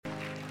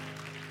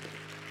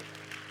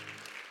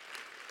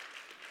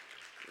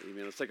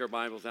Amen. Let's take our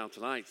Bibles out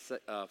tonight.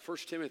 1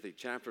 Timothy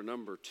chapter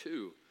number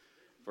 2.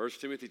 1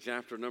 Timothy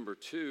chapter number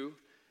 2.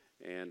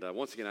 And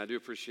once again, I do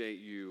appreciate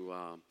you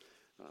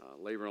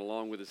laboring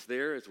along with us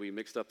there as we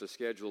mixed up the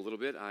schedule a little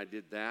bit. I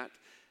did that.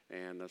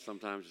 And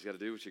sometimes you just got to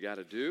do what you got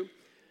to do.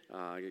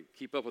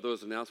 Keep up with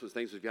those announcements,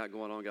 things we've got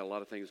going on. Got a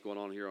lot of things going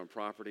on here on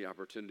property,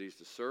 opportunities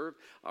to serve,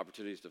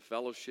 opportunities to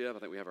fellowship. I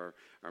think we have our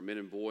men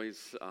and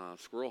boys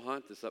squirrel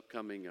hunt this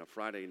upcoming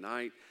Friday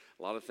night.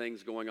 A lot of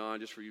things going on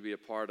just for you to be a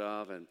part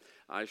of. And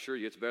I assure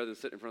you, it's better than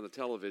sitting in front of the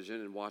television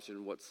and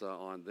watching what's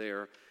on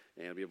there.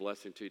 And it'll be a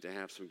blessing to you to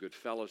have some good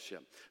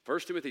fellowship. 1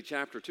 Timothy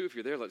chapter 2, if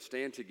you're there, let's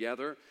stand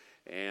together.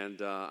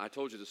 And I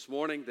told you this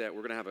morning that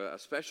we're going to have a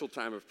special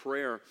time of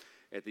prayer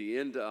at the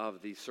end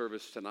of the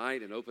service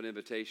tonight, an open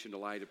invitation to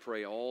allow you to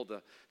pray all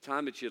the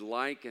time that you'd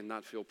like and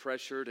not feel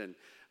pressured, and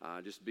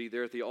just be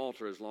there at the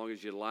altar as long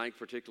as you like,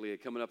 particularly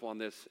coming up on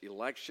this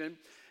election.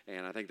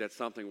 And I think that's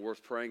something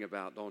worth praying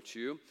about, don't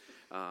you?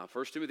 1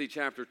 Timothy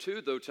chapter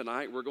 2, though,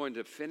 tonight we're going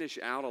to finish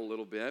out a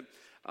little bit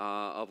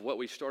of what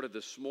we started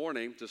this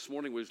morning. This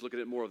morning we was looking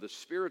at more of the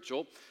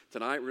spiritual.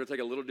 Tonight we're going to take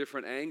a little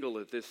different angle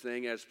at this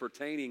thing as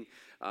pertaining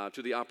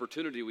to the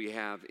opportunity we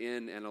have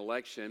in an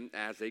election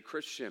as a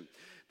Christian.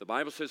 The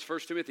Bible says, 1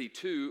 Timothy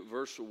 2,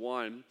 verse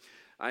 1,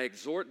 I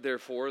exhort,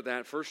 therefore,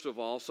 that first of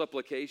all,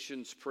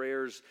 supplications,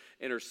 prayers,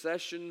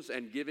 intercessions,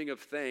 and giving of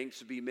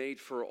thanks be made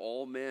for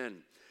all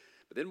men.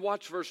 But then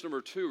watch verse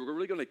number 2. We're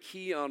really going to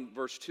key on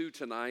verse 2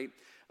 tonight.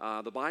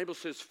 The Bible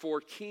says, for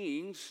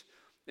kings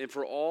and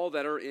for all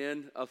that are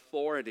in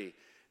authority,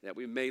 that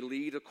we may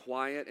lead a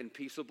quiet and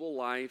peaceable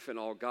life in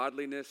all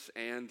godliness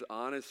and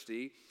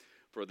honesty.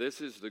 For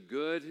this is the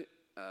good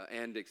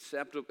and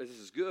acceptable. This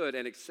is good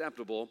and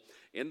acceptable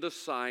in the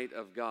sight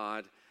of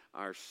God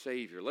our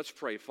Savior. Let's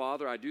pray.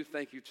 Father, I do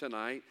thank you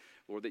tonight,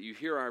 Lord, that you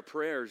hear our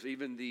prayers,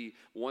 even the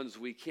ones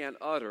we can't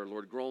utter,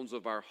 Lord, groans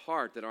of our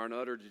heart that aren't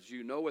uttered, that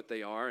you know what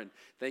they are. And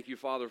thank you,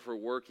 Father, for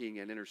working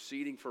and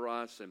interceding for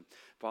us. And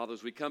Father,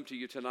 as we come to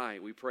you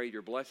tonight, we pray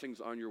your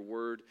blessings on your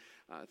word.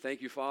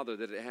 Thank you, Father,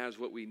 that it has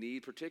what we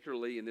need,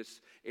 particularly in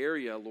this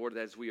area, Lord,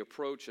 as we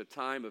approach a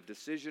time of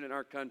decision in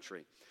our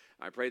country.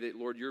 I pray that,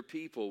 Lord, your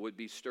people would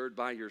be stirred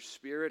by your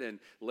Spirit and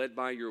led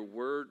by your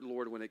word,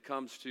 Lord, when it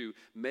comes to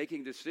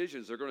making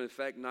decisions. They're going to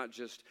affect not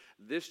just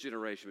this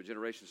generation, but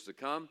generations to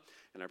come.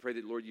 And I pray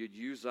that, Lord, you'd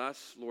use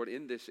us, Lord,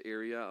 in this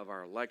area of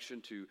our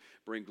election to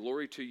bring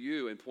glory to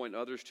you and point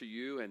others to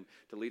you and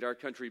to lead our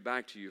country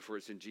back to you. For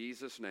it's in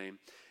Jesus' name,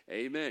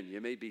 amen.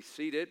 You may be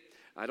seated.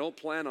 I don't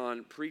plan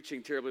on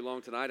preaching terribly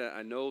long tonight.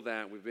 I know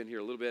that we've been here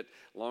a little bit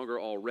longer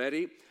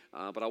already,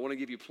 but I want to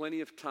give you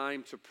plenty of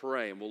time to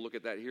pray, and we'll look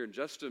at that here in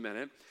just a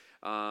minute.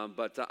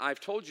 But I've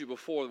told you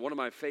before, one of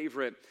my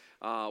favorite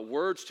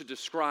words to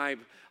describe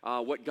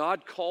what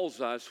God calls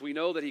us. We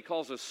know that he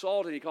calls us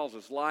salt and he calls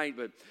us light,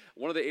 but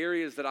one of the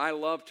areas that I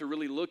love to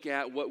really look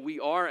at what we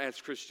are as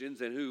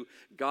Christians and who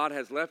God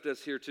has left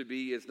us here to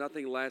be is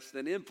nothing less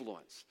than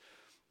influence.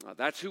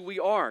 That's who we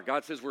are.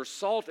 God says we're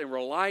salt and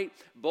we're light.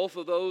 Both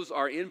of those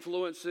are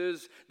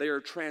influences. They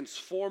are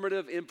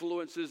transformative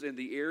influences in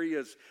the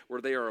areas where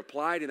they are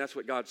applied, and that's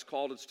what God's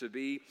called us to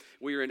be.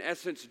 We are, in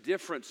essence,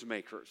 difference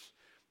makers.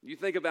 You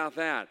think about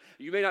that.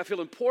 You may not feel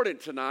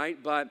important tonight,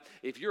 but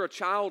if you're a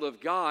child of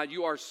God,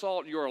 you are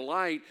salt, you're a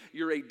light,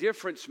 you're a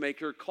difference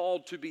maker,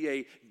 called to be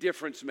a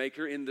difference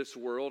maker in this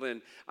world.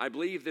 And I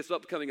believe this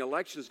upcoming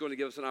election is going to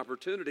give us an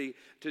opportunity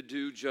to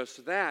do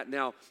just that.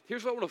 Now,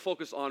 here's what I want to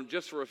focus on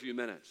just for a few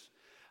minutes.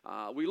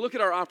 We look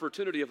at our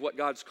opportunity of what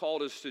God's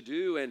called us to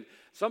do, and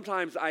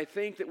sometimes I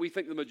think that we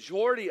think the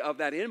majority of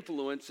that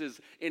influence is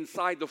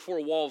inside the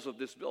four walls of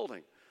this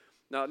building.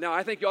 Now,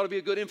 I think you ought to be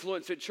a good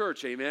influence at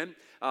church, amen?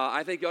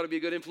 I think you ought to be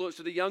a good influence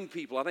to the young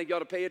people. I think you ought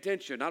to pay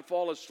attention, not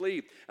fall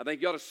asleep. I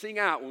think you ought to sing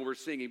out when we're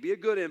singing. Be a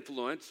good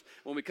influence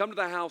when we come to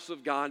the house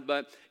of God,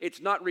 but it's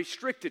not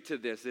restricted to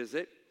this, is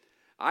it?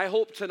 I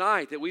hope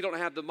tonight that we don't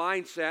have the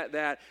mindset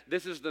that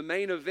this is the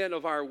main event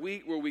of our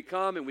week where we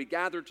come and we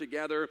gather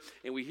together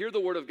and we hear the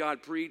Word of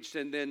God preached,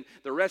 and then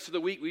the rest of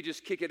the week we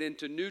just kick it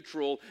into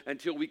neutral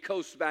until we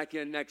coast back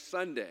in next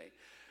Sunday.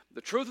 The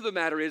truth of the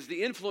matter is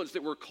the influence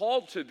that we're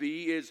called to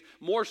be is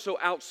more so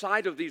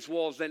outside of these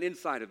walls than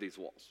inside of these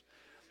walls.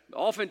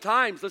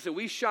 Oftentimes, listen,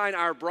 we shine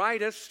our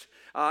brightest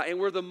and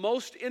we're the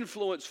most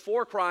influence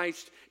for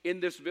Christ in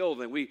this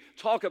building. We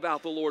talk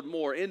about the Lord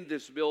more in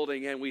this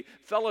building, and we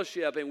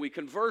fellowship and we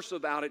converse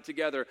about it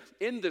together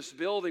in this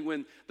building,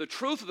 when the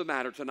truth of the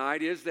matter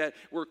tonight is that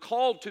we're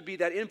called to be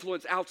that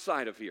influence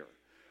outside of here.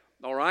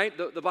 All right?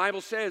 The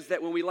Bible says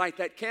that when we light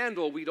that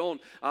candle, we don't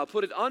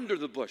put it under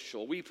the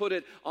bushel. We put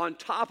it on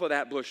top of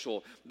that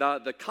bushel.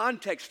 The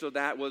context of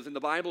that was in the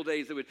Bible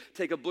days, they would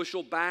take a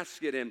bushel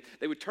basket and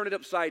they would turn it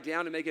upside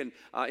down and make an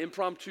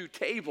impromptu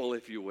table,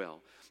 if you will.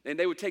 And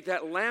they would take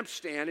that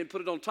lampstand and put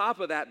it on top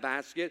of that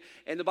basket.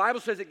 And the Bible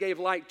says it gave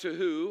light to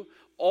who?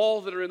 All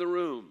that are in the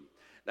room.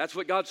 That's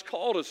what God's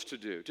called us to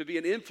do, to be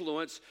an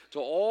influence to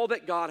all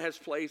that God has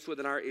placed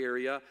within our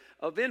area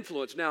of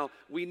influence. Now,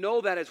 we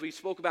know that as we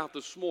spoke about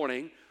this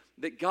morning,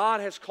 that God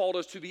has called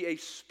us to be a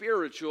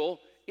spiritual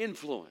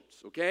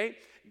influence, okay?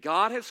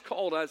 God has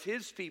called us,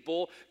 his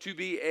people, to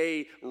be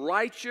a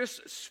righteous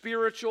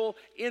spiritual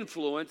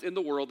influence in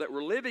the world that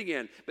we're living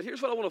in. But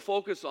here's what I want to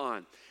focus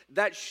on.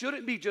 That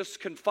shouldn't be just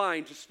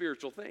confined to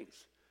spiritual things.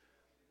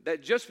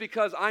 That just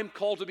because I'm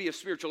called to be a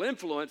spiritual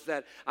influence,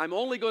 that I'm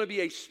only going to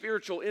be a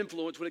spiritual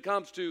influence when it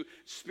comes to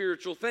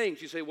spiritual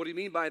things. You say, what do you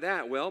mean by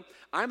that? Well,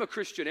 I'm a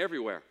Christian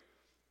everywhere.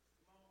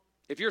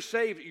 If you're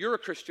saved, you're a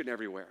Christian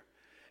everywhere.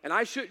 And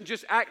I shouldn't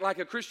just act like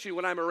a Christian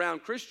when I'm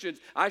around Christians.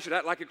 I should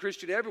act like a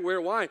Christian everywhere.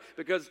 Why?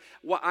 Because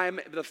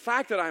the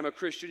fact that I'm a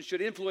Christian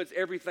should influence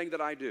everything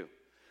that I do.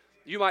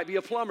 You might be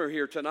a plumber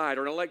here tonight,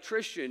 or an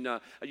electrician.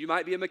 You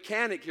might be a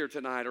mechanic here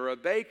tonight, or a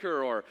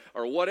baker, or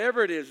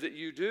whatever it is that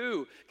you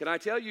do. Can I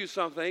tell you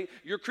something?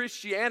 Your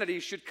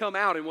Christianity should come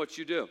out in what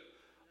you do.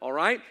 All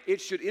right?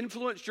 It should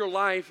influence your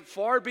life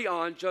far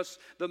beyond just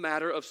the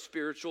matter of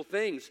spiritual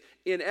things.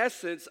 In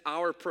essence,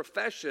 our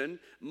profession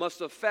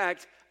must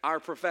affect our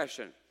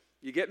profession.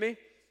 You get me?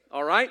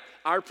 All right?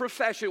 Our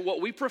profession, what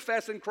we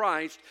profess in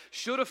Christ,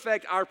 should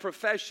affect our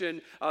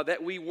profession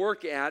that we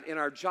work at in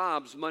our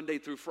jobs Monday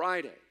through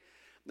Friday.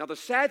 Now, the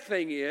sad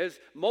thing is,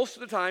 most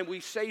of the time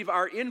we save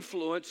our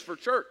influence for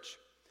church.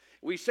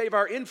 We save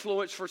our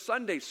influence for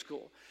Sunday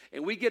school.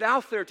 And we get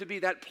out there to be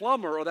that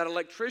plumber or that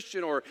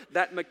electrician or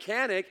that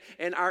mechanic,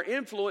 and our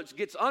influence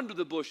gets under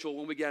the bushel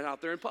when we get out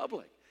there in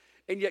public.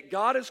 And yet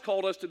God has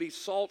called us to be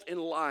salt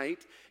and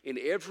light in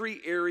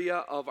every area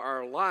of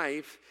our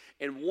life.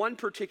 And one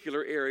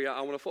particular area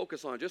I want to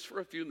focus on just for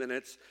a few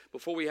minutes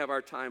before we have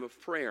our time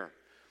of prayer.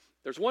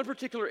 There's one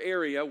particular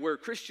area where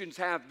Christians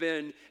have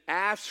been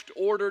asked,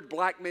 ordered,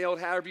 blackmailed,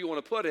 however you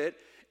want to put it,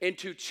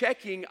 into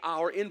checking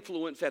our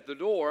influence at the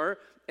door,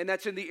 and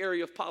that's in the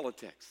area of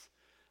politics.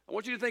 I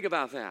want you to think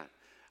about that.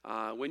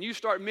 When you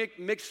start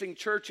mixing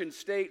church and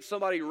state,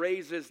 somebody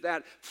raises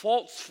that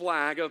false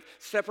flag of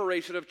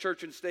separation of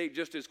church and state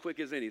just as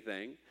quick as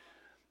anything.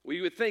 We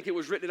would think it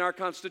was written in our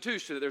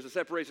Constitution that there's a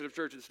separation of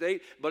church and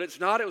state, but it's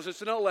not. It was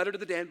just in a letter to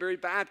the Danbury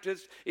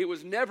Baptists. It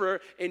was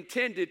never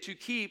intended to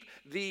keep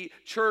the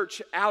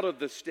church out of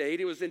the state.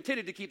 It was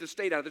intended to keep the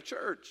state out of the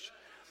church.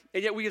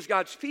 And yet we as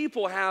God's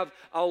people have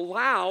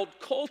allowed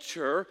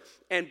culture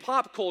and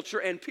pop culture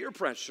and peer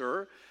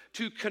pressure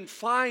to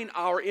confine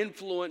our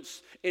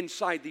influence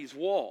inside these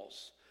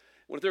walls.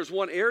 Well, if there's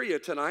one area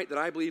tonight that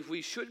I believe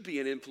we should be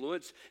an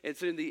influence,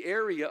 it's in the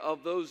area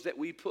of those that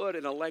we put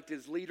and elect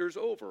as leaders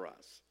over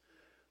us.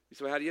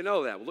 So how do you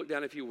know that? Well, look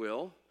down if you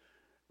will.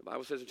 The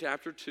Bible says in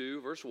chapter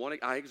 2, verse 1,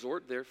 I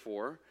exhort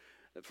therefore,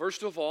 that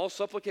first of all,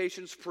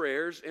 supplications,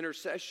 prayers,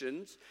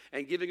 intercessions,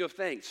 and giving of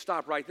thanks.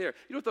 Stop right there.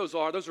 You know what those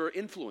are? Those are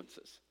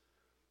influences.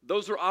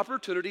 Those are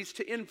opportunities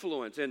to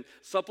influence. And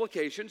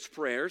supplications,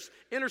 prayers,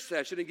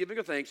 intercession, and giving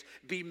of thanks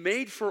be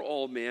made for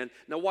all men.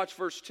 Now watch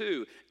verse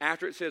 2.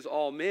 After it says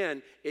all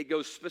men, it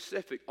goes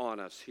specific on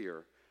us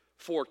here.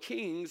 For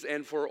kings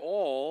and for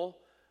all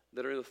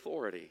that are in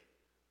authority.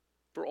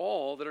 For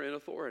all that are in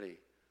authority.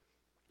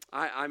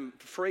 I'm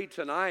afraid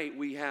tonight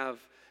we have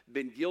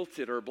been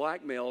guilted or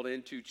blackmailed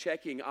into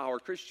checking our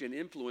Christian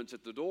influence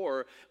at the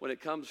door when it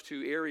comes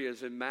to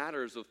areas and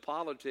matters of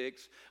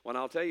politics. When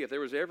I'll tell you, if there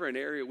was ever an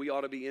area we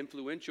ought to be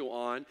influential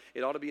on,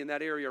 it ought to be in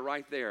that area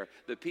right there,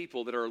 the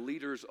people that are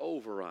leaders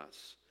over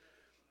us.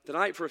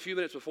 Tonight, for a few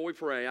minutes before we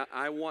pray,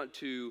 I want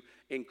to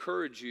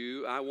encourage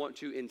you, I want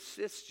to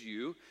insist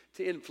you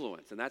to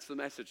influence, and that's the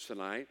message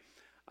tonight.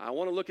 I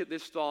want to look at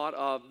this thought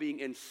of being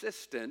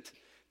insistent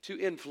to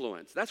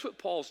influence. That's what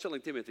Paul's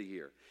telling Timothy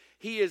here.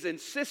 He is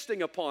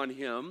insisting upon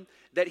him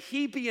that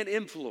he be an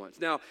influence.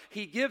 Now,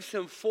 he gives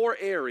him 4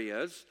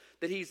 areas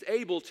that he's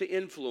able to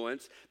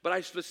influence, but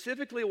I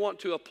specifically want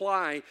to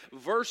apply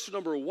verse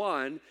number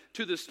 1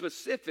 to the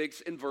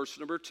specifics in verse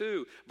number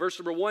 2. Verse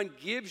number 1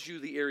 gives you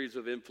the areas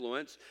of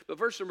influence, but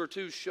verse number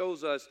 2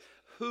 shows us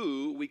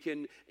who we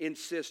can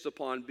insist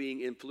upon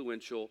being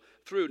influential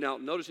through. Now,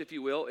 notice, if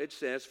you will, it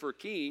says, for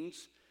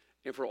kings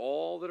and for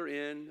all that are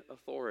in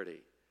authority.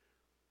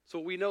 So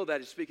we know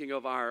that it's speaking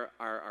of our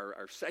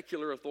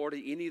secular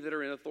authority, any that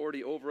are in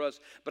authority over us,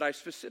 but I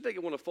specifically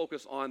want to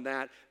focus on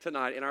that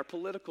tonight in our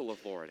political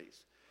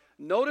authorities.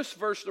 Notice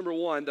verse number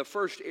 1, the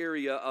first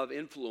area of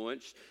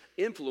influence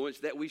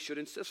that we should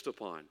insist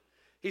upon.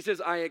 He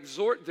says, I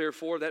exhort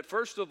therefore that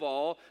first of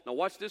all, now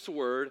watch this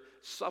word,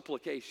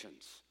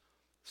 supplications.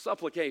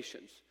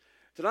 Supplications.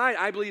 Tonight,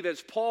 I believe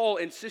as Paul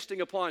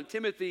insisting upon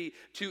Timothy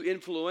to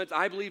influence,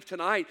 I believe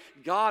tonight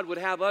God would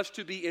have us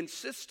to be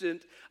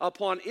insistent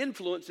upon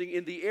influencing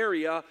in the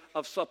area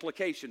of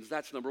supplications.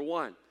 That's number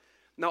 1.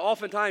 Now,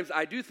 oftentimes,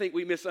 I do think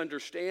we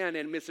misunderstand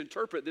and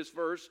misinterpret this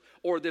verse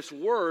or this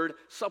word,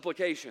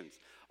 supplications.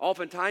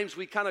 Oftentimes,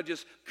 we kind of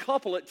just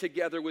couple it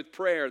together with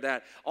prayer,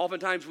 that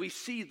oftentimes we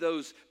see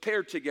those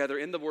paired together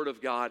in the Word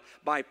of God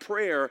by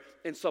prayer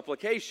and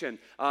supplication.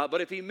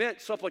 But if he meant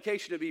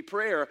supplication to be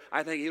prayer,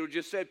 I think he would have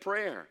just said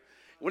prayer.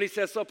 When he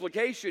says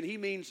supplication, he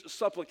means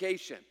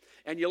supplication.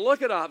 And you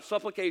look it up,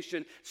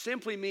 supplication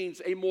simply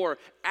means a more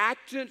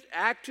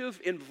active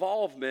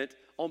involvement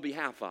on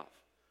behalf of.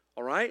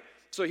 All right?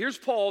 So here's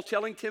Paul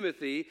telling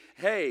Timothy,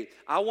 hey,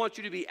 I want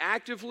you to be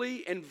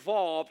actively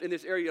involved in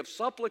this area of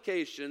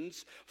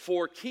supplications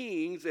for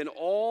kings and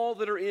all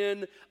that are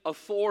in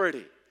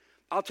authority.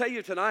 I'll tell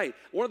you tonight,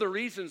 one of the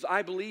reasons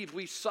I believe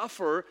we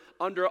suffer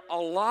under a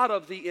lot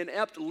of the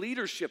inept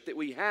leadership that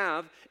we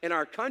have in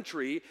our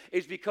country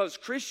is because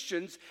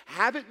Christians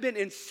haven't been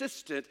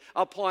insistent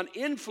upon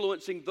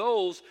influencing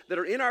those that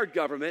are in our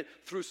government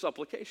through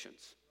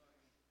supplications.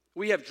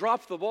 We have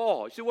dropped the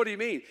ball. You say, what do you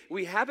mean?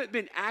 We haven't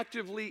been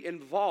actively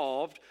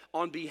involved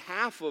on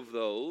behalf of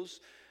those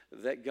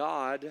that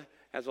God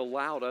has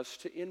allowed us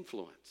to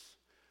influence.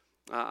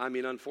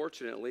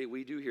 Unfortunately,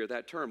 we do hear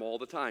that term all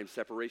the time,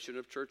 separation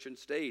of church and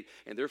state,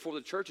 and therefore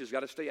the church has got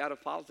to stay out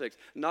of politics.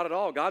 Not at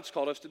all. God's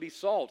called us to be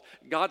salt.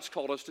 God's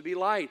called us to be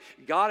light.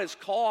 God has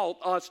called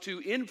us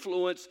to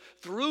influence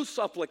through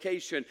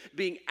supplication,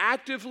 being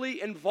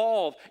actively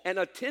involved and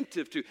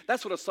attentive to.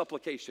 That's what a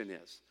supplication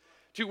is.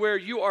 To where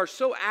you are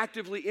so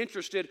actively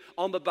interested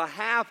on the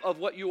behalf of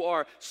what you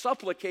are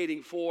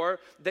supplicating for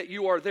that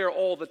you are there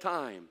all the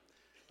time.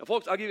 Now,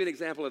 folks, I'll give you an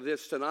example of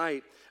this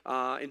tonight.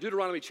 In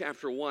Deuteronomy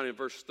chapter 1 and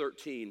verse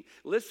 13,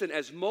 listen,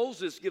 as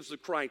Moses gives the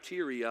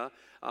criteria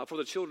for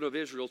the children of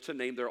Israel to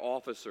name their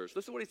officers.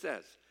 Listen to what he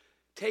says.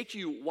 Take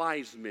you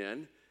wise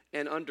men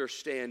and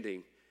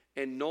understanding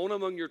and known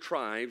among your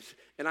tribes,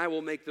 and I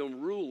will make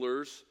them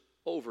rulers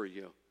over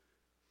you.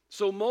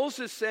 So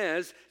Moses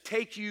says,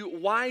 take you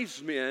wise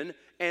men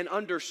and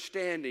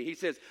understanding. He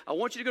says, I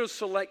want you to go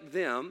select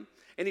them,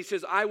 and he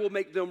says, I will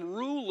make them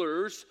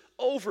rulers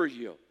over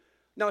you.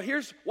 Now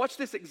watch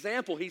this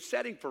example he's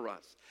setting for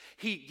us.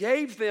 He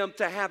gave them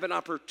to have an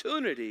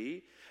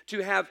opportunity to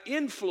have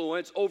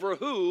influence over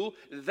who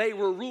they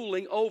were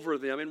ruling over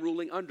them and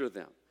ruling under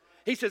them.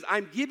 He says,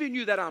 I'm giving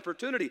you that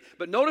opportunity.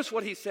 But notice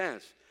what he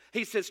says.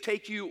 He says,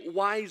 take you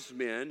wise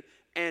men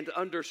and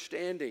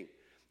understanding.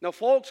 Now,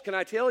 folks, can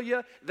I tell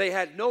you, they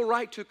had no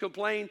right to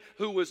complain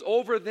who was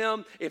over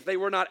them if they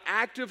were not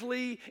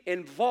actively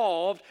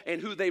involved in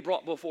who they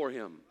brought before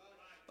him.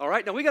 All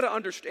right? Now, we got to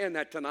understand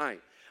that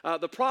tonight.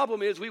 The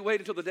problem is we wait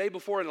until the day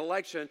before an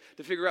election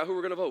to figure out who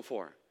we're going to vote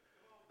for.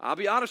 I'll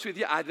be honest with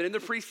you. I've been in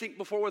the precinct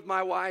before with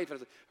my wife. And I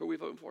said, who are we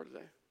voting for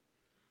today?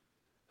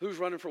 Who's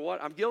running for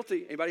what? I'm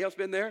guilty. Anybody else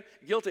been there?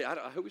 Guilty.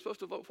 Who are we supposed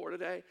to vote for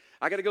today?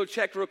 I got to go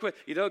check real quick.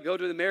 Go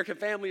to the American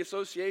Family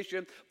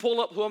Association, pull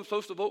up who I'm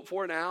supposed to vote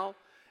for now.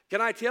 Can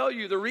I tell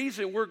you the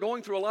reason we're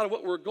going through a lot of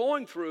what we're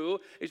going through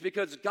is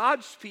because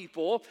God's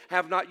people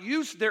have not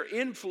used their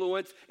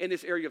influence in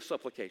this area of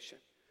supplication.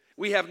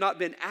 We have not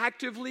been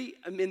actively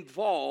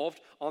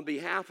involved on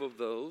behalf of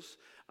those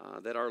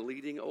that are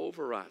leading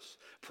over us.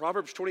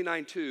 Proverbs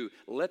 29:2,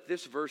 let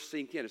this verse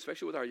sink in,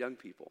 especially with our young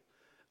people.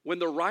 When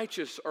the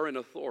righteous are in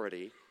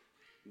authority,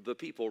 the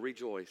people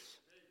rejoice.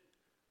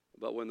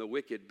 But when the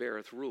wicked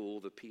beareth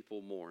rule, the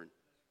people mourn.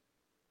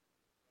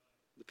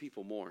 The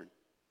people mourn.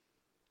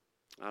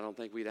 I don't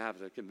think we'd have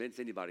to convince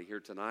anybody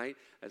here tonight.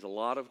 There's a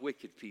lot of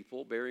wicked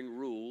people bearing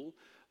rule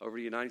over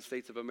the United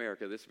States of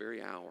America this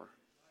very hour.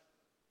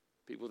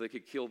 People that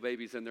could kill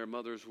babies in their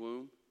mother's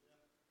womb,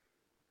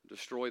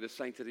 destroy the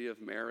sanctity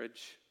of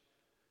marriage,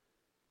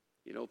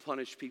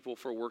 punish people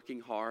for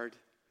working hard,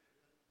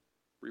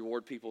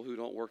 reward people who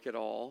don't work at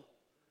all.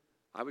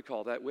 I would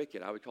call that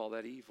wicked. I would call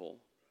that evil.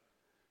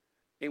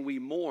 And we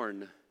mourn.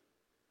 Do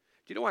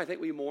you know why I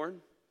think we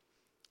mourn?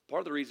 Part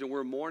of the reason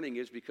we're mourning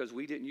is because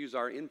we didn't use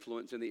our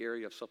influence in the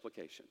area of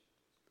supplication.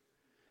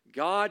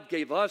 God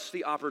gave us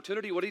the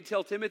opportunity. What did he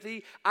tell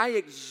Timothy? I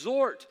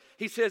exhort.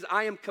 He says,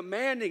 I am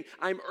commanding,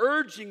 I'm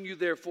urging you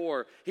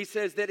therefore. He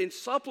says that in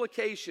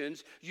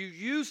supplications, you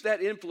use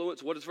that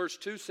influence, what does verse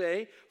 2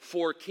 say?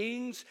 For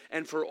kings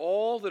and for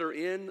all that are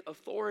in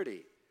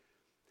authority.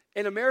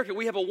 In America,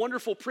 we have a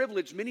wonderful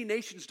privilege many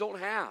nations don't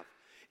have.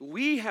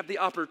 We have the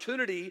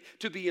opportunity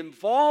to be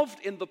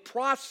involved in the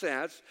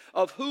process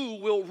of who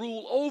will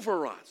rule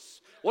over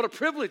us. What a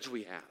privilege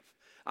we have.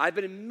 I've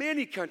been in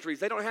many countries,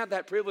 they don't have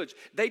that privilege.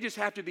 They just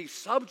have to be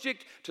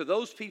subject to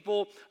those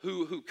people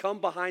who come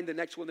behind the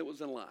next one that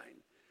was in line.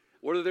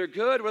 Whether they're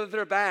good, whether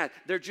they're bad,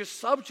 they're just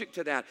subject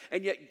to that.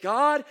 And yet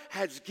God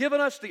has given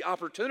us the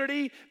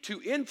opportunity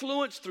to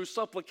influence through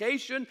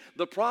supplication.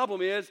 The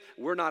problem is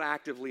we're not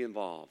actively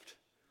involved.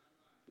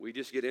 We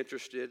just get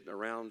interested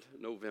around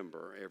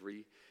November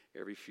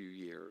every few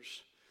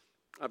years.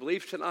 I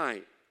believe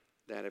tonight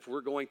that if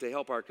we're going to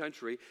help our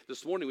country,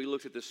 this morning we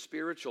looked at the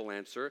spiritual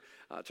answer.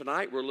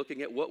 Tonight we're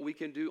looking at what we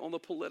can do on the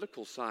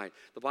political side.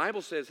 The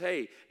Bible says,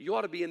 hey, you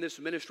ought to be in this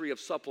ministry of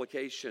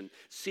supplication,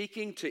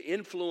 seeking to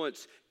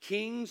influence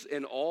kings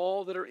and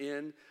all that are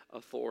in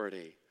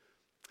authority.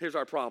 Here's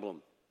our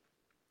problem.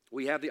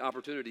 We have the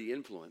opportunity to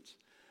influence,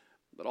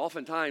 but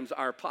oftentimes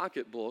our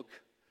pocketbook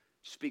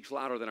speaks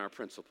louder than our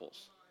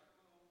principles.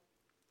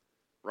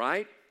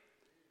 Right?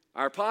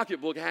 Our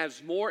pocketbook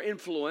has more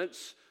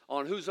influence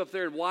on who's up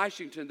there in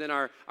Washington than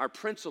our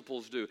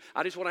principals do.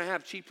 I just want to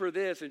have cheaper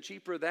this and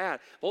cheaper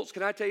that. Folks,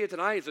 can I tell you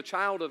tonight, as a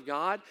child of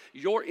God,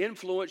 your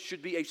influence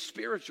should be a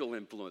spiritual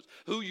influence.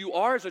 Who you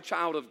are as a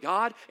child of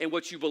God and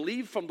what you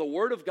believe from the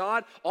Word of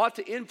God ought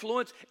to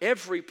influence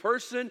every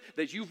person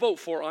that you vote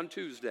for on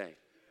Tuesday.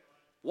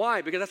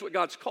 Why? Because that's what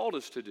God's called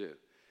us to do.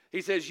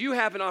 He says you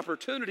have an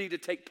opportunity to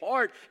take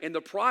part in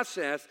the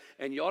process,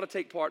 and you ought to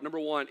take part, number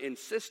one,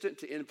 insistent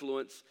to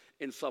influence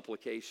in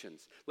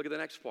supplications. Look at the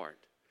next part.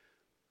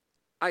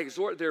 I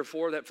exhort,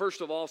 therefore, that first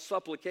of all,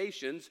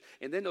 supplications,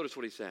 and then notice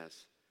what he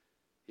says.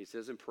 He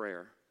says in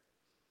prayer.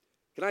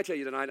 Can I tell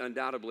you tonight,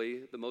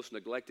 undoubtedly, the most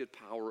neglected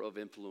power of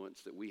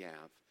influence that we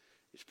have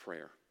is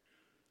prayer.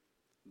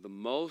 The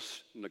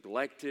most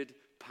neglected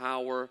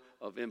power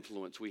of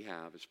influence we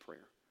have is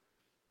prayer.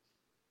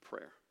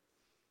 Prayer.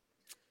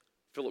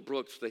 Philip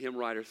Brooks, the hymn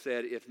writer,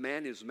 said, if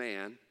man is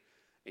man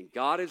and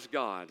God is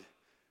God,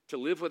 to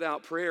live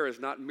without prayer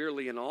is not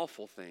merely an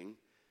awful thing,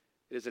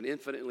 it is an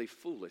infinitely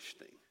foolish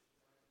thing.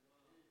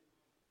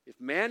 If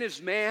man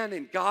is man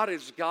and God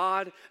is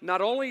God,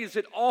 not only is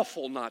it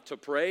awful not to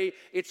pray,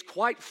 it's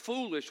quite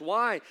foolish.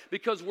 Why?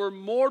 Because we're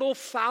mortal,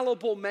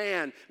 fallible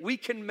man. We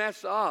can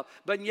mess up,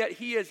 but yet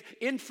He is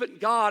infant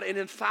God, an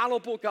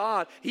infallible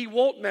God. He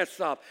won't mess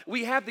up.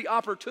 We have the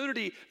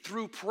opportunity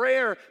through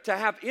prayer to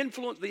have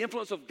influence, the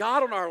influence of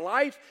God on our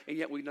life, and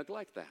yet we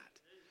neglect that.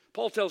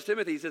 Paul tells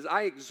Timothy, he says,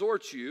 I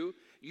exhort you,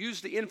 use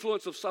the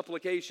influence of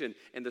supplication.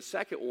 And the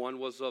second one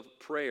was of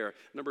prayer.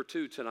 Number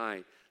 2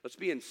 tonight. Let's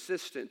be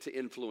insistent to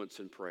influence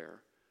in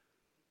prayer.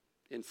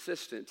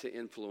 Insistent to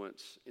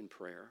influence in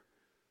prayer.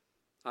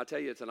 I'll tell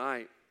you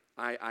tonight,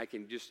 I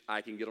can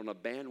get on a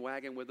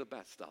bandwagon with the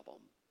best of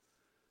them.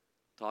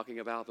 Talking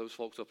about those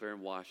folks up there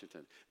in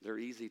Washington. They're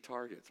easy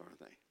targets, aren't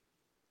they?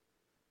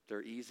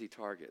 They're easy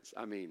targets.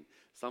 I mean,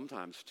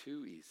 sometimes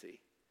too easy.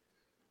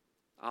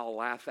 I'll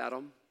laugh at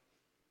them.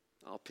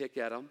 I'll pick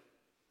at them.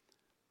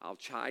 I'll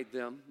chide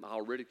them.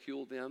 I'll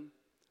ridicule them.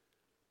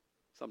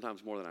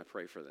 Sometimes more than I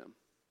pray for them.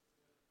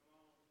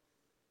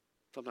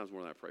 Sometimes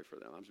more than I pray for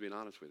them. I'm just being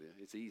honest with you.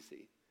 It's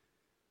easy.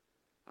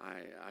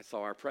 I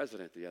saw our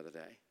president the other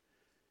day.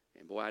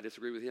 And boy, I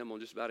disagree with him on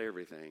just about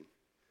everything.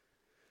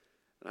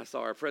 And I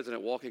saw our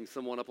president walking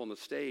someone up on the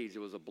stage. It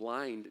was a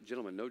blind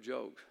gentleman, no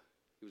joke.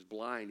 He was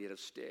blind, he had a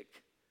stick.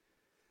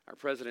 Our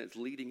president's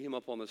leading him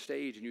up on the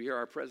stage, and you hear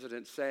our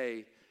president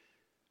say,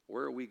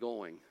 where are we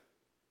going?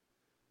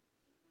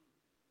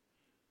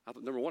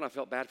 Number one, I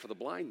felt bad for the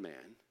blind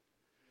man.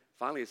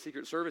 Finally, a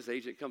Secret Service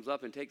agent comes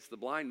up and takes the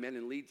blind man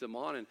and leads him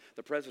on, and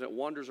the president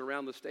wanders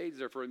around the stage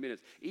there for a minute.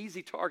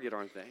 Easy target,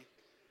 aren't they?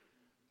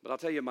 But I'll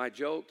tell you, my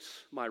jokes,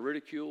 my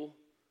ridicule,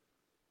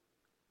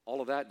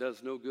 all of that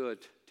does no good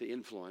to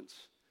influence.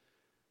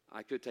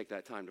 I could take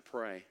that time to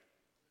pray.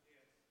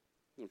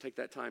 I'm going to take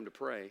that time to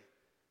pray.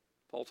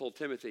 Paul told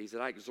Timothy, he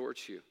said, I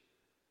exhort you.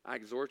 I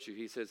exhort you.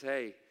 He says,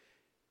 hey,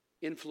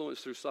 influence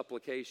through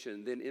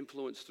supplication, then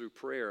influence through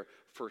prayer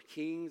for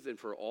kings and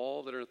for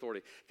all that are in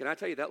authority. Can I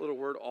tell you, that little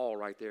word all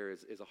right there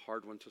is a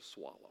hard one to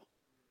swallow.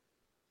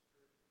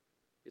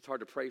 It's hard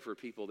to pray for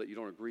people that you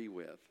don't agree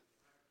with.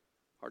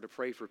 Hard to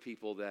pray for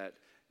people that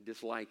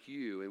dislike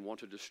you and want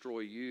to destroy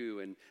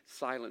you and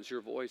silence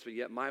your voice, but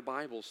yet my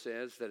Bible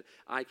says that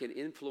I can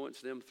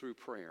influence them through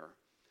prayer.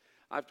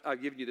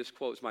 I've given you this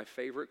quote. It's my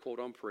favorite quote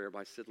on prayer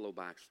by Sidlow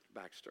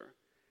Baxter.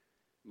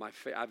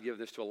 I've given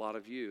this to a lot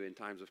of you in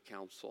times of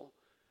counsel.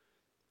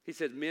 He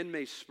said, men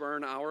may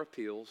spurn our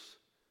appeals,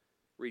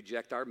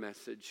 reject our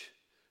message,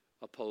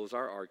 oppose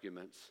our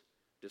arguments,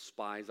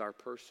 despise our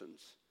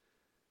persons,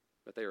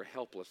 but they are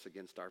helpless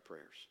against our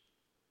prayers.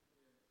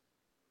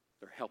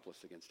 They're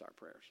helpless against our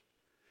prayers.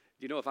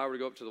 Do you know if I were to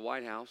go up to the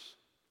White House,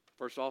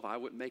 first off, I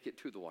wouldn't make it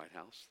to the White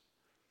House.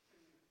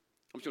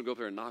 I'm just going to go up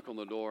there and knock on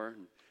the door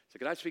and say,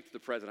 could I speak to the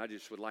president? I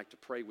just would like to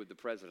pray with the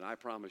president. I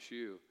promise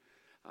you,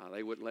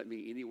 they wouldn't let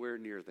me anywhere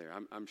near there.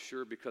 I'm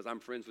sure because I'm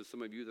friends with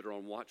some of you that are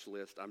on watch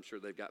list, I'm sure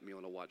they've got me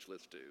on a watch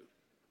list too.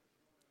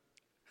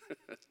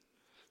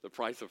 The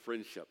price of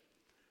friendship.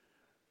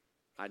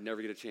 I'd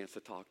never get a chance to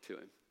talk to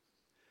him.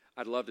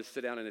 I'd love to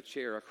sit down in a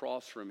chair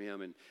across from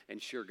him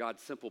and share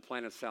God's simple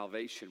plan of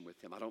salvation with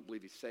him. I don't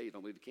believe he's saved. I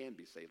don't believe he can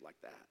be saved like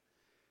that.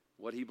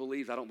 What he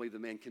believes, I don't believe the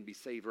man can be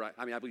saved right.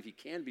 I believe he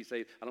can be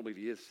saved. I don't believe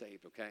he is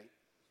saved, okay?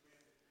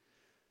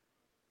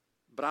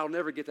 But I'll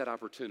never get that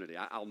opportunity.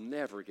 I'll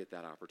never get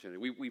that opportunity.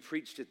 We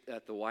preached it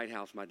at the White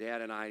House. My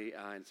dad and I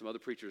and some other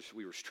preachers,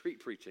 we were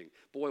street preaching.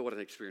 Boy, what an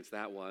experience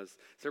that was.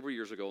 Several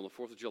years ago on the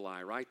 4th of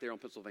July, right there on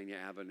Pennsylvania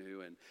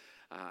Avenue. And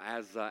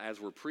as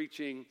we're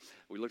preaching,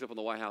 we looked up on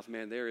the White House.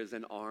 Man, there is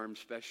an armed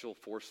special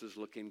forces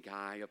looking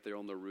guy up there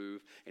on the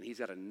roof. And he's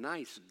got a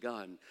nice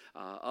gun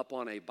up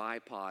on a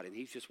bipod. And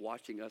he's just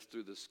watching us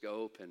through the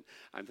scope. And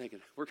I'm thinking,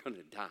 we're going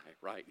to die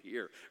right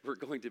here. We're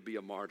going to be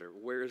a martyr.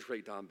 Where is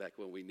Ray Dombeck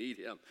when we need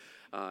him?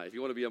 If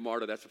you want to be a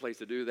martyr, that's the place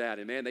to do that.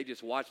 And man, they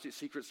just watched it.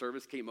 Secret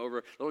Service came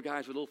over, little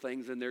guys with little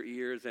things in their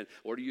ears. And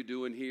what are you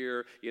doing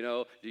here? You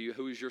know,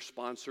 who's your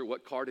sponsor?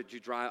 What car did you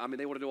drive? I mean,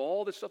 they want to know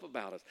all this stuff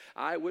about us.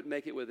 I wouldn't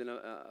make it within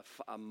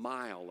a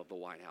mile of the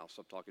White House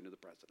of talking to the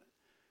president.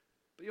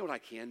 But you know what I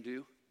can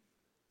do?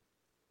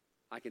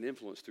 I can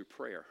influence through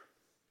prayer.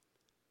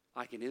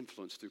 I can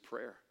influence through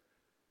prayer.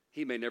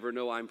 He may never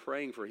know I'm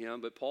praying for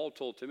him, but Paul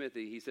told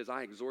Timothy, he says,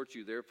 I exhort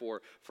you,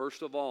 therefore,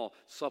 first of all,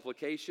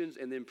 supplications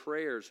and then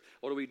prayers.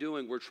 What are we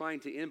doing? We're trying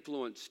to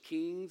influence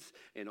kings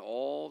and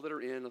all that are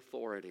in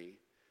authority.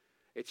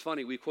 It's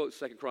funny, we quote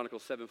 2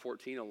 Chronicles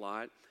 7:14 a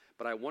lot,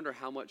 but I wonder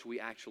how much we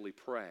actually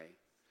pray.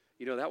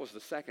 You know, that was the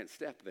second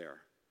step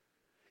there.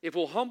 If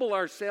we'll humble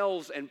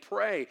ourselves and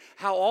pray,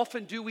 how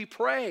often do we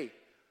pray?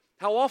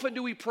 How often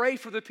do we pray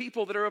for the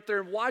people that are up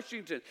there in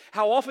Washington?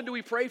 How often do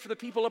we pray for the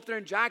people up there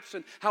in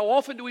Jackson? How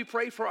often do we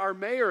pray for our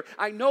mayor?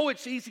 I know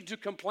it's easy to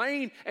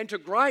complain and to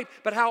gripe,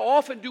 but how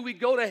often do we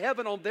go to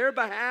heaven on their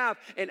behalf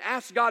and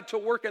ask God to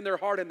work in their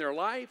heart and their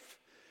life?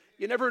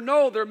 You never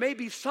know. There may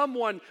be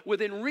someone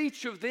within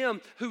reach of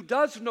them who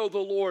does know the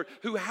Lord,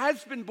 who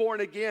has been born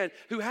again,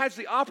 who has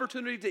the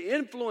opportunity to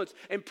influence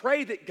and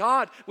pray that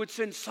God would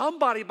send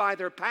somebody by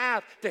their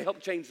path to help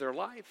change their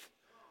life.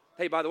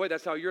 Hey, by the way,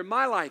 that's how your and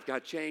my life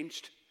got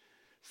changed.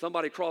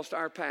 Somebody crossed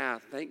our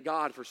path. Thank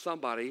God for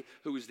somebody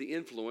who was the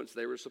influence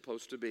they were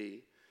supposed to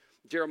be.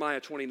 Jeremiah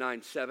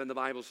 29:7, the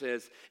Bible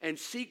says, and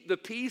seek the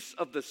peace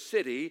of the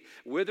city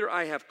whither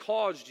I have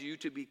caused you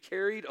to be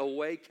carried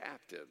away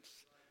captives.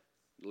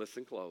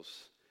 Listen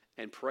close,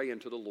 and pray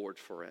unto the Lord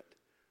for it.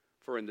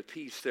 For in the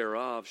peace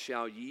thereof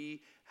shall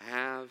ye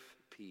have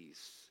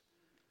peace.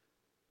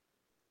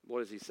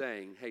 What is he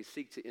saying? Hey,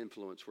 seek to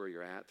influence where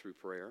you're at through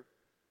prayer.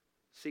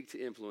 Seek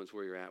to influence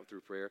where you're at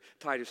through prayer.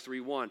 Titus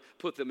 3:1,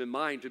 put them in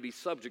mind to be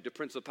subject to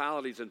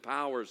principalities and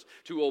powers,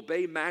 to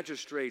obey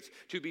magistrates,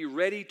 to be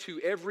ready to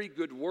every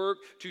good work,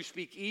 to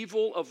speak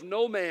evil of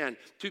no man,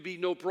 to be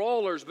no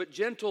brawlers, but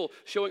gentle,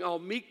 showing all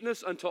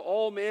meekness unto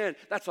all men.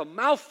 That's a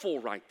mouthful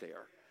right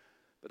there.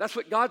 But that's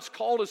what God's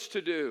called us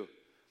to do.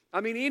 I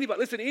mean,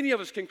 any of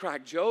us can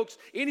crack jokes.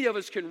 Any of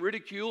us can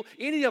ridicule.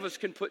 Any of us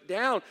can put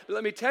down. But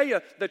let me tell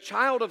you, the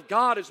child of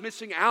God is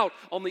missing out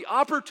on the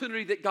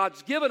opportunity that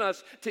God's given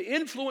us to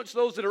influence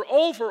those that are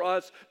over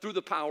us through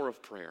the power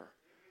of prayer,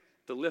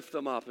 to lift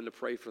them up and to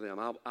pray for them.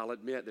 I'll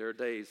admit there are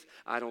days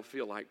I don't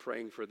feel like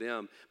praying for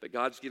them, but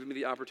God's given me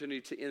the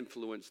opportunity to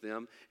influence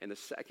them. And the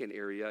second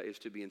area is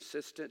to be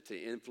insistent to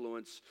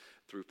influence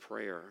through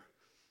prayer.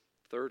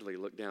 Thirdly,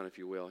 look down if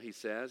you will. He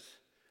says,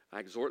 I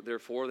exhort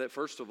therefore that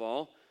first of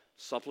all,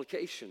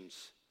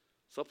 supplications,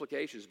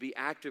 be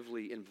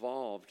actively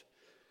involved.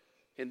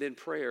 And then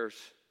prayers.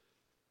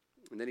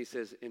 And then he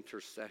says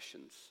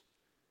intercessions.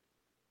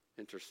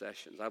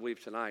 I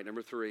believe tonight,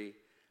 number 3,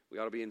 we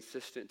ought to be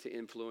insistent to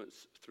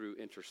influence through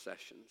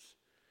intercessions.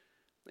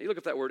 Now you look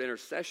at that word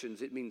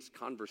intercessions, it means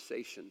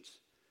conversations.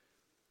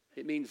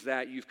 It means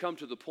that you've come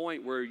to the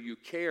point where you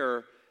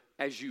care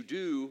as you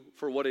do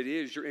for what it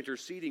is you're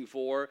interceding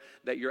for,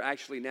 that you're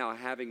actually now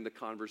having the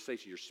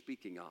conversation. You're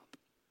speaking up.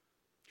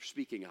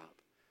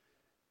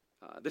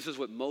 This is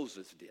what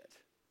Moses did.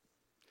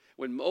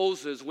 When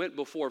Moses went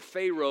before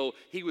Pharaoh,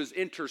 he was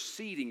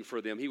interceding for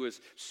them. He was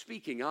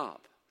speaking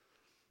up.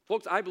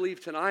 Folks, I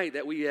believe tonight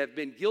that we have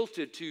been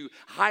guilted to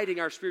hiding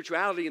our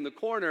spirituality in the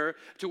corner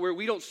to where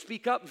we don't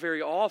speak up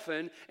very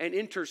often and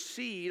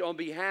intercede on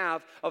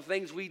behalf of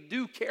things we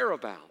do care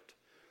about.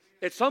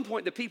 At some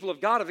point, the people of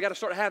God have got to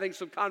start having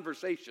some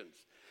conversations.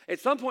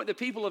 At some point, the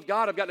people of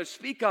God have got to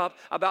speak up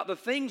about the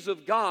things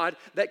of God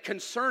that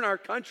concern our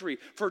country.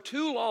 For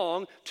too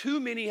long, too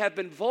many have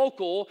been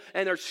vocal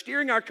and are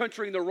steering our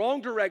country in the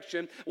wrong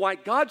direction, while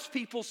God's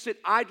people sit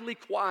idly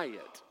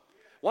quiet.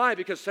 Why?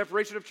 Because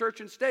separation of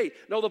church and state.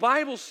 No, the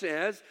Bible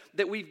says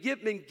that we've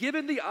been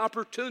given the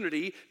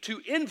opportunity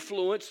to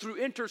influence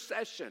through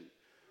intercession.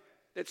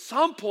 At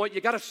some point,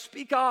 you got to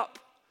speak up.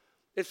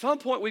 At some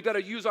point, we've got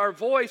to use our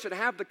voice and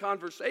have the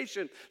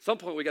conversation. At some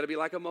point, we've got to be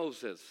like a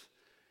Moses.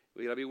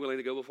 We've got to be willing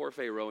to go before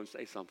Pharaoh and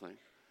say something.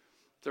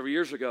 Several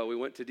years ago, we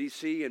went to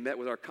D.C. and met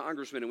with our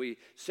congressman, and we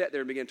sat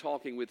there and began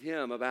talking with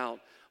him about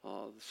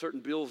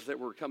certain bills that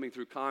were coming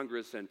through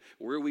Congress and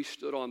where we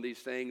stood on these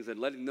things and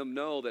letting them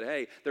know that,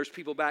 hey, there's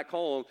people back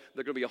home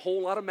that are going to be a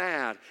whole lot of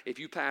mad if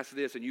you pass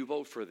this and you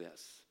vote for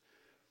this.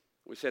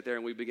 We sat there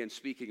and we began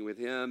speaking with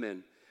him,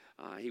 and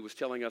he was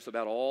telling us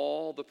about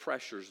all the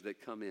pressures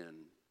that come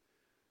in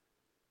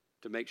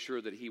to make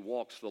sure that he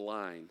walks the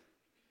line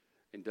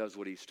and does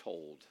what he's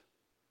told.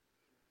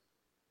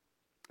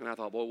 And I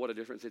thought, boy, what a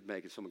difference it'd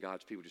make if some of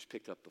God's people just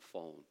picked up the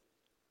phone,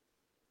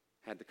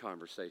 had the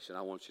conversation.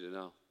 I want you to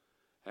know,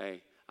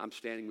 hey, I'm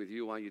standing with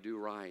you while you do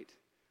right.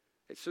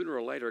 And sooner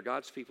or later,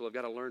 God's people have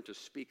got to learn to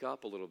speak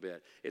up a little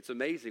bit. It's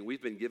amazing.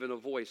 We've been given a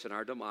voice in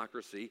our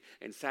democracy,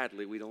 and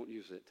sadly, we don't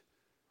use it.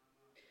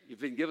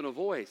 You've been given a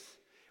voice.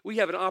 We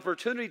have an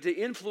opportunity to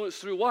influence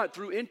through what?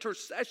 Through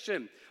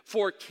intercession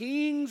for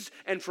kings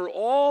and for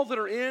all that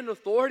are in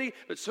authority.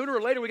 But sooner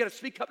or later, we got to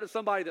speak up to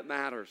somebody that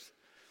matters.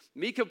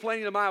 Me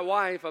complaining to my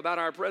wife about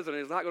our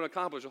president is not going to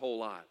accomplish a whole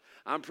lot.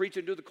 I'm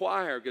preaching to the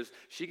choir because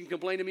she can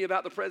complain to me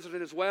about the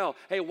president as well.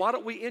 Hey, why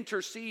don't we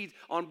intercede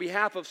on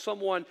behalf of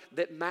someone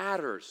that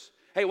matters?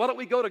 Hey, why don't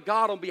we go to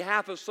God on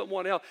behalf of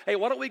someone else? Hey,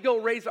 why don't we go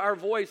raise our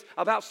voice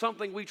about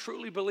something we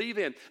truly believe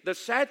in? The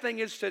sad thing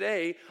is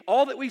today,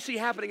 all that we see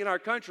happening in our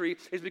country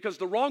is because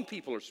the wrong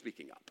people are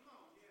speaking up.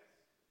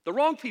 The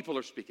wrong people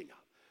are speaking up.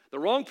 The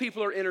wrong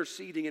people are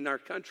interceding in our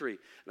country.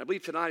 And I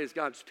believe tonight as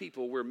God's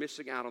people, we're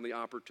missing out on the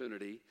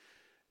opportunity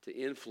to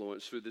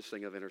influence through this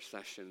thing of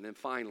intercession. And then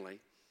finally,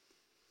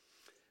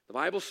 the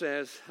Bible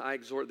says, I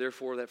exhort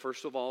therefore that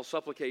first of all,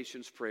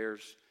 supplications,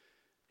 prayers,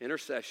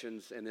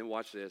 intercessions, and then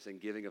watch this, and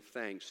giving of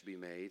thanks be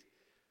made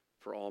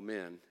for all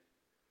men,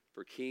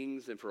 for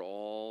kings and for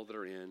all that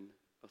are in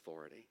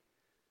authority.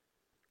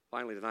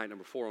 Finally, tonight,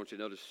 number 4, I want you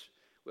to notice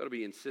we ought to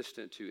be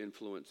insistent to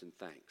influence and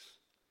thanks.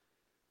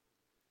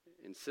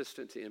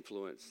 Insistent to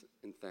influence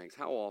and thanks.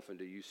 How often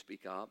do you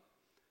speak up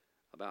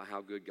about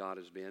how good God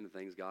has been and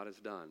things God has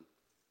done?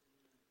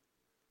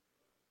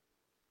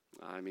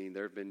 I mean,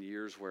 there have been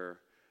years where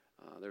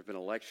there have been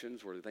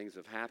elections where things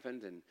have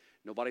happened and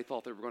nobody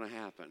thought they were going to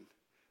happen.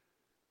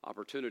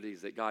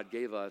 Opportunities that God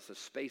gave us, a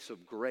space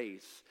of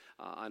grace,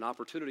 an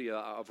opportunity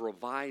of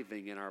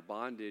reviving in our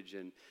bondage,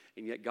 and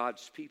yet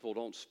God's people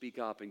don't speak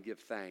up and give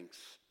thanks.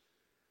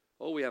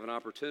 Oh, we have an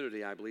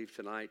opportunity, I believe,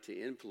 tonight to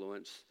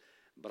influence,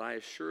 but I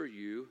assure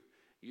you,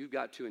 you've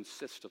got to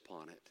insist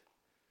upon it.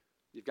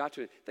 You've got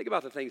to think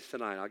about the things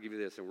tonight. I'll give you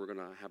this, and we're going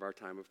to have our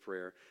time of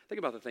prayer. Think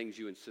about the things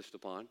you insist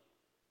upon.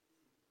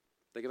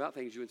 Think about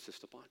things you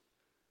insist upon.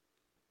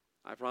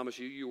 I promise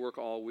you, you work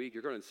all week,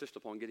 you're going to insist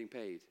upon getting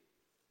paid.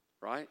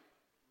 Right?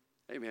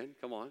 Amen.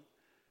 Come on.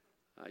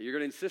 You're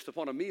going to insist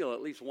upon a meal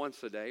at least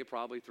once a day,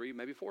 probably 3,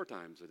 maybe 4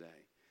 times a day.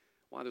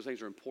 Why? Those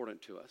things are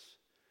important to us.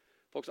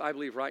 Folks, I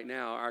believe right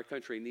now our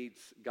country needs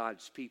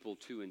God's people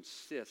to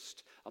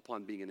insist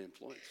upon being an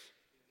influence.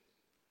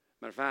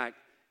 Matter of fact,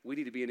 we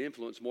need to be an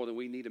influence more than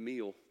we need a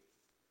meal.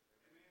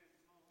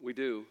 We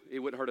do. It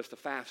wouldn't hurt us to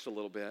fast a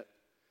little bit.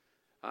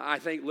 I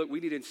think, look, we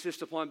need to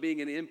insist upon being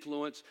an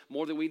influence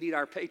more than we need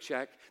our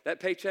paycheck.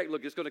 That paycheck,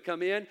 look, it's going to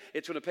come in,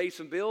 it's going to pay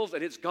some bills,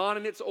 and it's gone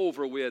and it's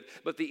over with.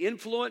 But the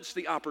influence,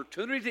 the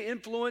opportunity to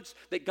influence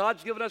that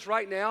God's given us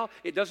right now,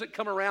 it doesn't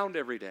come around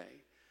every day.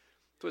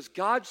 So as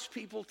God's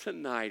people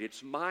tonight,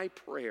 it's my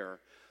prayer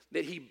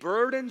that He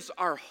burdens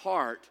our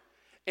heart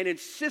and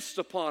insists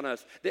upon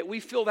us, that we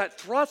feel that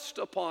thrust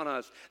upon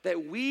us,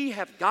 that we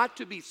have got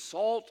to be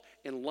salt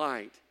and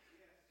light.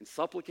 In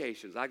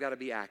supplications, I've got to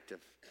be active.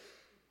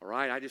 All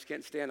right, I just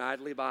can't stand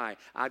idly by.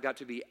 I've got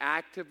to be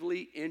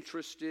actively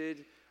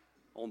interested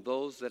on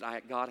those that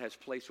God has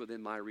placed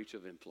within my reach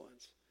of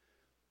influence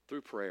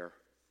through prayer.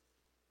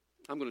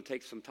 I'm going to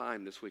take some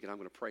time this week and I'm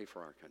going to pray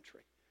for our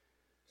country.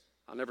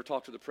 I'll never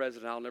talk to the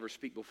president. I'll never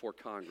speak before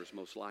Congress,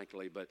 most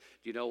likely. But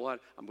you know what?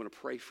 I'm going to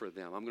pray for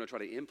them. I'm going to try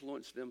to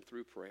influence them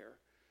through prayer.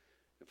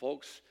 And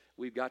folks,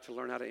 we've got to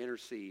learn how to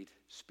intercede,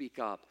 speak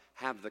up,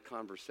 have the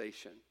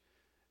conversation,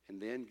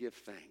 and then give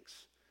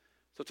thanks.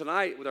 So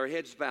tonight, with our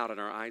heads bowed and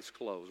our eyes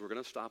closed, we're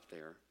going to stop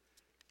there.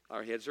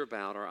 Our heads are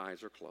bowed, our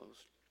eyes are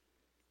closed.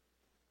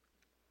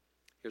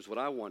 Here's what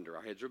I wonder.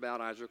 Our heads are bowed,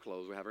 eyes are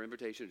closed. We'll have our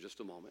invitation in just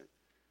a moment.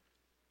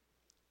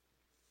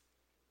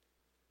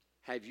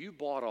 Have you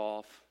bought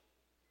off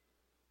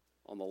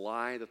on the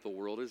lie that the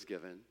world has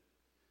given,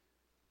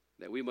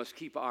 that we must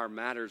keep our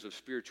matters of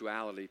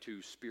spirituality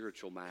to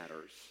spiritual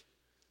matters?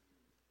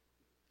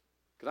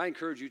 Could I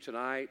encourage you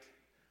tonight?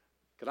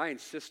 Could I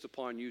insist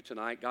upon you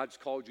tonight? God's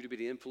called you to be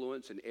the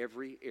influence in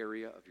every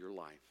area of your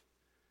life.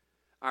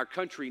 Our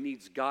country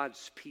needs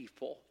God's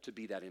people to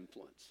be that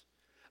influence.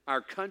 Our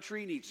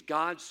country needs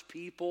God's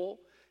people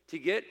to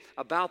get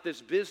about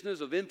this business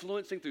of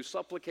influencing through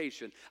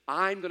supplication.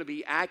 I'm going to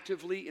be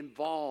actively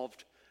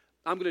involved.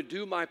 I'm going to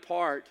do my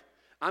part.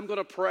 I'm going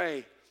to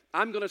pray.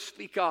 I'm going to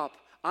speak up.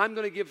 I'm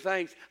going to give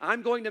thanks.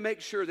 I'm going to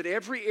make sure that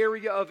every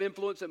area of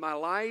influence in my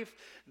life,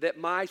 that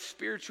my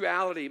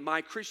spirituality,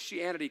 my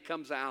Christianity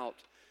comes out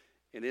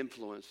and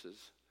influences.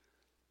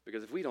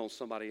 Because if we don't,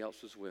 somebody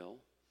else's will.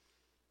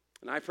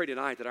 And I pray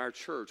tonight that our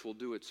church will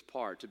do its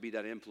part to be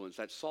that influence,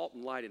 that salt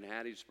and light in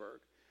Hattiesburg,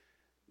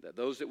 that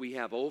those that we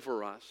have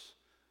over us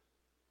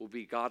will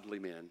be godly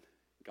men,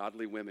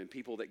 godly women,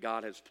 people that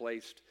God has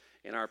placed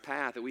in our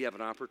path that we have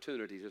an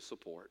opportunity to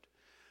support.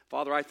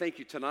 Father, I thank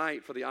you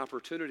tonight for the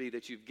opportunity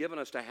that you've given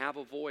us to have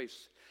a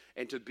voice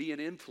and to be an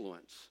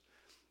influence.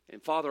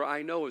 And Father,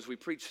 I know as we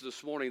preached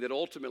this morning that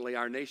ultimately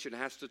our nation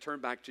has to turn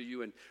back to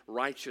you in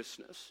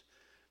righteousness.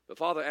 But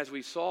Father, as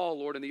we saw,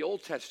 Lord, in the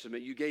Old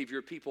Testament, you gave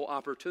your people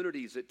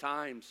opportunities at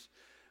times,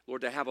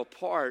 Lord, to have a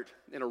part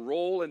and a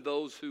role in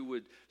those who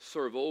would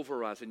serve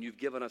over us, and you've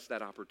given us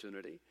that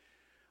opportunity.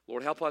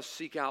 Lord, help us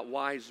seek out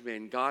wise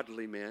men,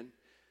 godly men,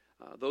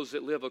 those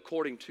that live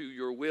according to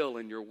your will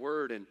and your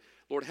word. And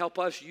Lord, help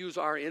us use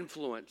our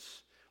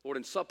influence, Lord,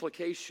 in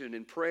supplication,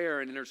 in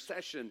prayer, and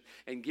intercession,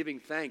 and giving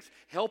thanks.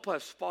 Help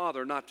us,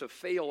 Father, not to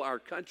fail our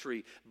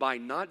country by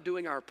not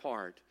doing our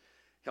part.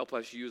 Help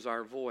us use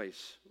our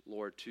voice,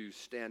 Lord, to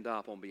stand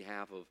up on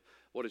behalf of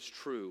what is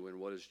true and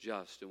what is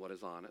just and what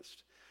is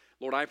honest.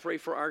 Lord, I pray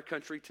for our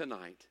country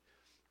tonight.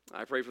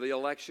 I pray for the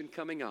election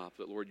coming up,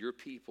 that, Lord, your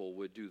people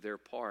would do their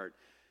part,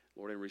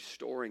 Lord, in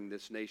restoring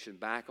this nation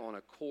back on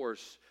a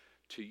course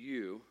to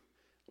you,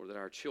 Lord, that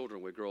our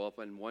children would grow up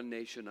in one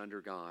nation under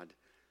God.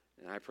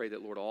 And I pray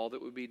that, Lord, all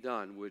that would be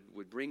done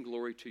would bring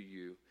glory to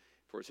you.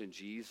 For it's in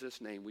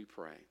Jesus' name we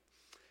pray.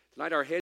 Tonight our head